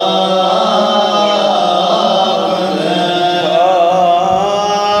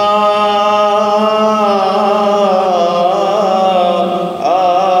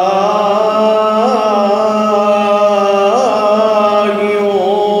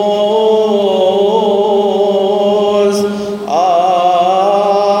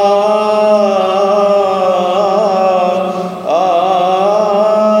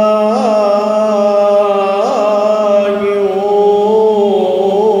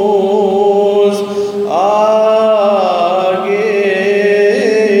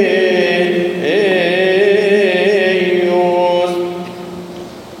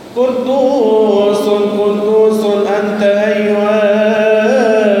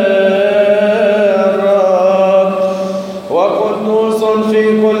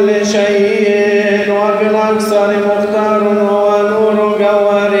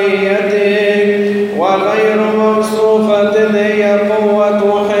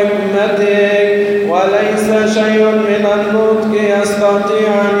رحمتك، وليس شيء من النطق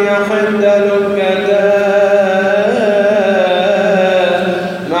يستطيع أن يحد لجتان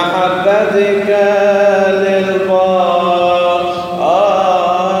محبتك للبشر.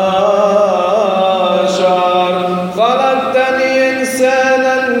 خلقتني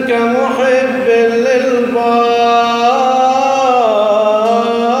إنسانا كمحب للبشر،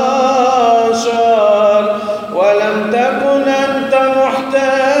 ولم تكن أنت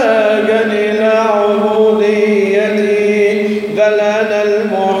محتاجا إلى عبوديتي، بل أنا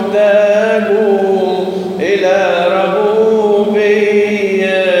المحتاج إلى ربوبيتك.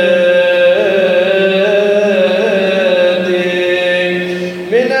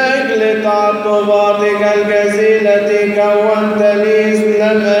 من أجل تعطفاتك الجزيلة كونت لي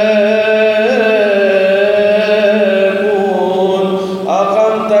لم أكون،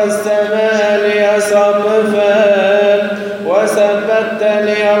 أقمت السماء لي سقفا، وثبت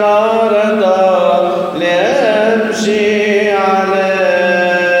لي الأرض لأمشي عليها.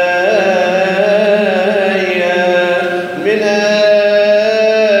 من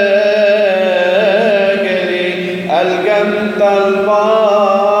أجل ألجمت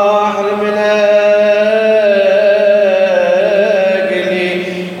البحر، من أجل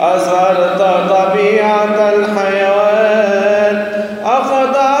أظهرت طبيعة الحيوان،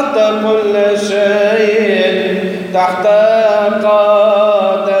 أخضعت كل شيء تحت قدمي.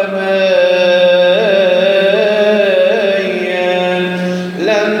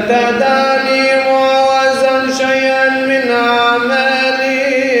 لم تدعني معوزا شيئا من أعمالي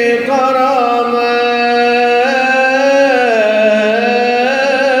كراماتك.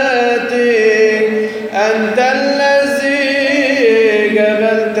 أنت الذي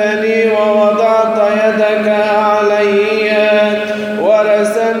جبلتني ووضعت يدك علي،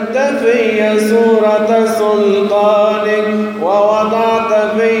 ورسمت في صورة سلطانك، ووضعت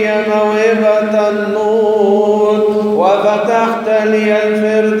في موهبة النور، وفتحت لي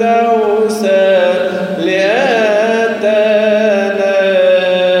الفردوس لأتنعم.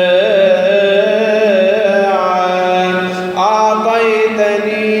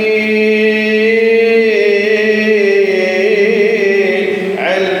 أعطيتني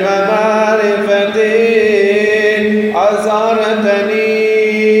علم معرفتك، أظهرتني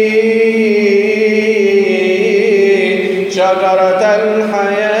شجرة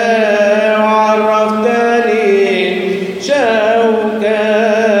الحياة، وعرفتني شوكة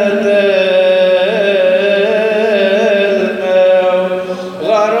الموت.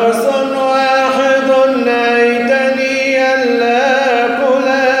 غرس واحد نهيتني ألا آكل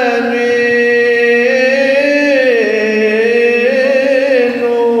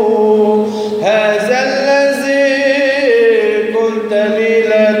منه، هذا الذي قلت لي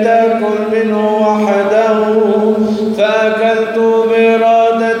لا تأكل منه وحده، فأكلت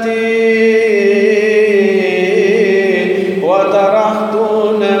بإرادتي، وطرحت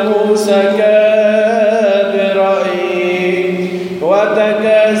ناموسك برأيي،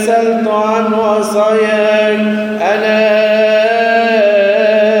 وتكاسلت عن وصاياك. أنا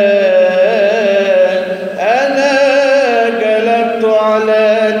جلبت على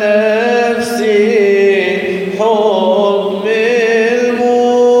نفسي حكم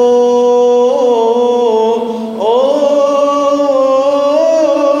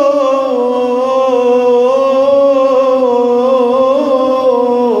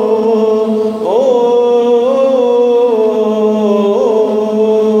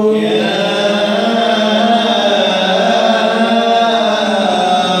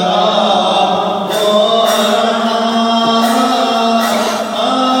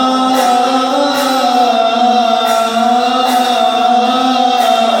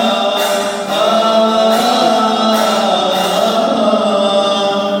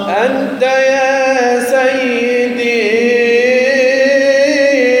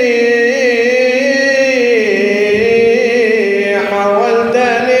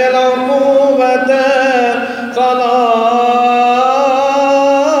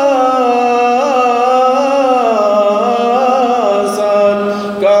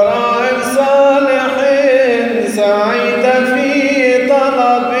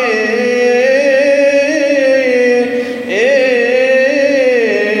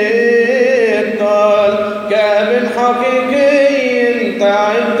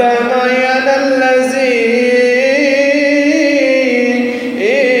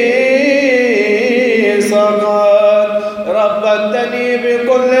ربطتني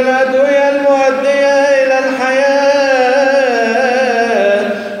بكل الأدوية المؤدية إلى الحياة.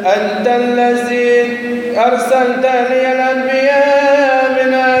 أنت الذي أرسلت لي الأنبياء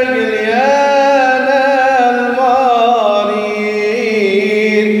من أجل أنا المريض.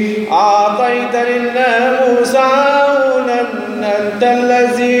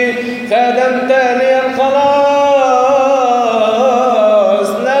 قدمت لي الخلاص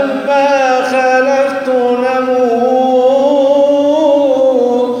لما خالفت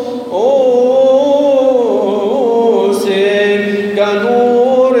ناموسك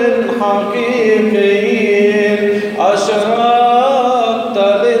كنور حقيقي أشرقت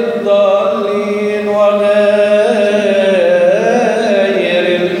للضالين وغير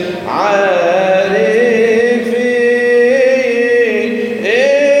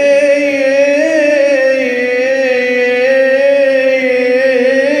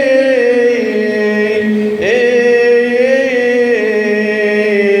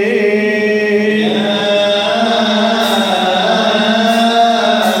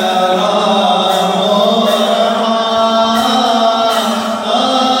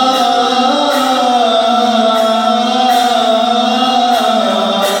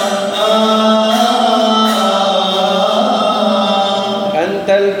أنت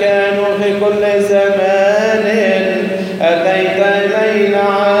الكائن في كل زمان أتيت إلينا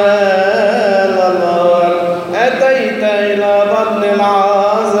على النار أتيت إلى بطن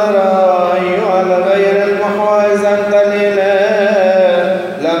العذراء أيها الغير المحوز أنت الإله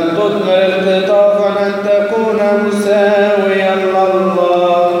لم تثمر القطاف أن تكون مساويا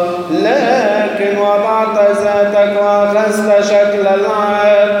لله لكن وضعت ذاتك وأخذت شكل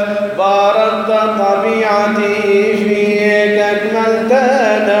العبد باركت طبيعتي فيك أكملت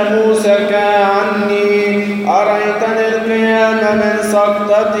ناموسك عني أريتني القيام من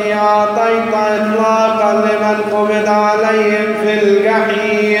سقطتي أعطيت إطلاقا لمن قبض عليهم في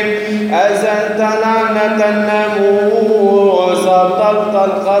الجحيم أزلت لعنة الناموس أبطلت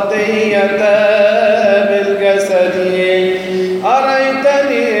الخطية بالجسد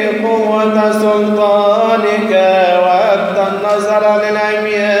أريتني قوة سلطانك وأبت النظر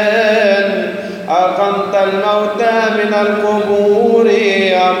للعميان أقمت الموتى من القبور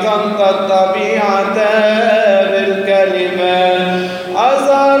أقمت الطبيعة بالكلمة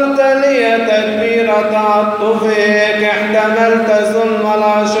أظهرت لي تدبير تعطفك احتملت ظلم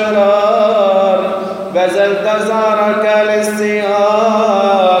الأشرار بذلت زارك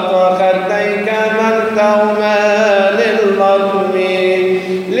للسياط وخديك ملتهما للظلم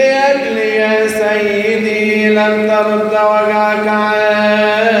لأجلي يا سيدي لم ترد وجهك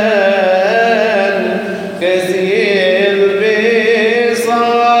عني